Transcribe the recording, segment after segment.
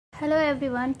Hello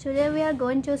everyone, today we are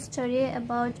going to study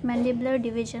about mandibular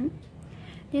division.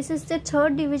 This is the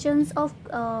third division of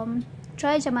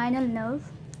trigeminal nerve.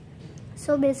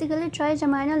 So basically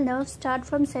trigeminal nerve start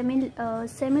from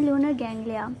semilunar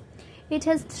ganglia. It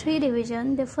has three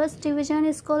divisions. The first division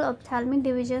is called ophthalmic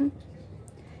division.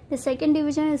 The second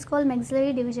division is called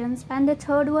maxillary divisions, and the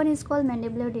third one is called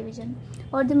mandibular division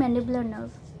or the mandibular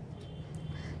nerve.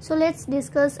 So let's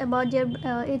discuss about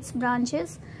its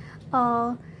branches.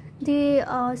 The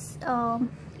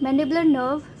mandibular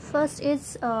nerve first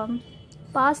is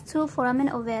passed through foramen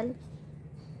ovale,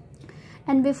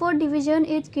 and before division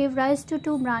it gave rise to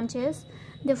two branches.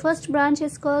 The first branch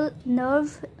is called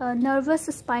nervus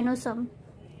spinosum,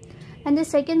 and the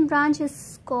second branch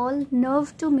is called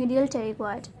nerve to medial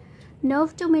pterygoid.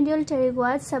 Nerve to medial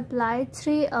pterygoid supply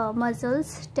three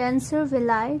muscles: tensor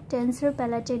villi, tensor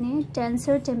palatini,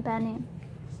 tensor tympani.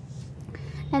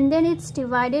 And then it's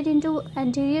divided into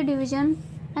anterior division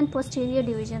and posterior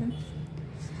division.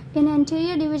 In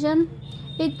anterior division,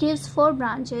 it gives four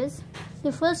branches.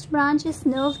 The first branch is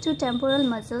nerve to temporal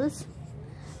muscles,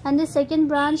 and the second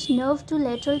branch nerve to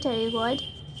lateral pterygoid,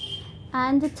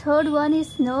 and the third one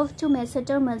is nerve to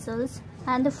masseter muscles,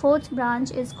 and the fourth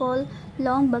branch is called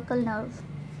long buccal nerve.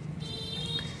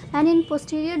 And in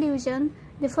posterior division,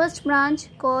 the first branch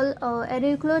called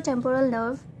auriculotemporal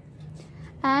nerve,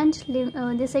 and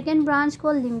the second branch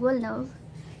called lingual nerve.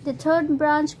 The third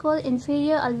branch called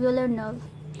inferior alveolar nerve.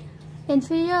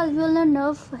 Inferior alveolar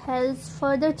nerve has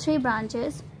further three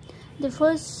branches. The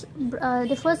first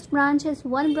branch is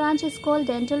called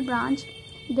dental branch.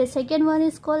 The second one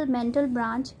is called mental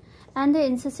branch, and the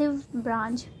incisive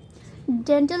branch.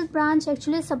 Dental branch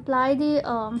actually supply the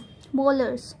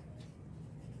molars,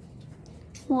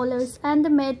 and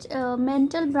the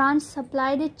mental branch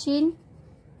supply the chin,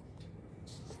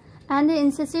 and the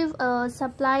incisive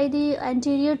supply the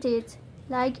anterior teeth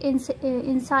like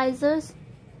incisors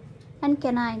and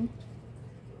canine.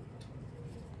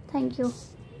 Thank you.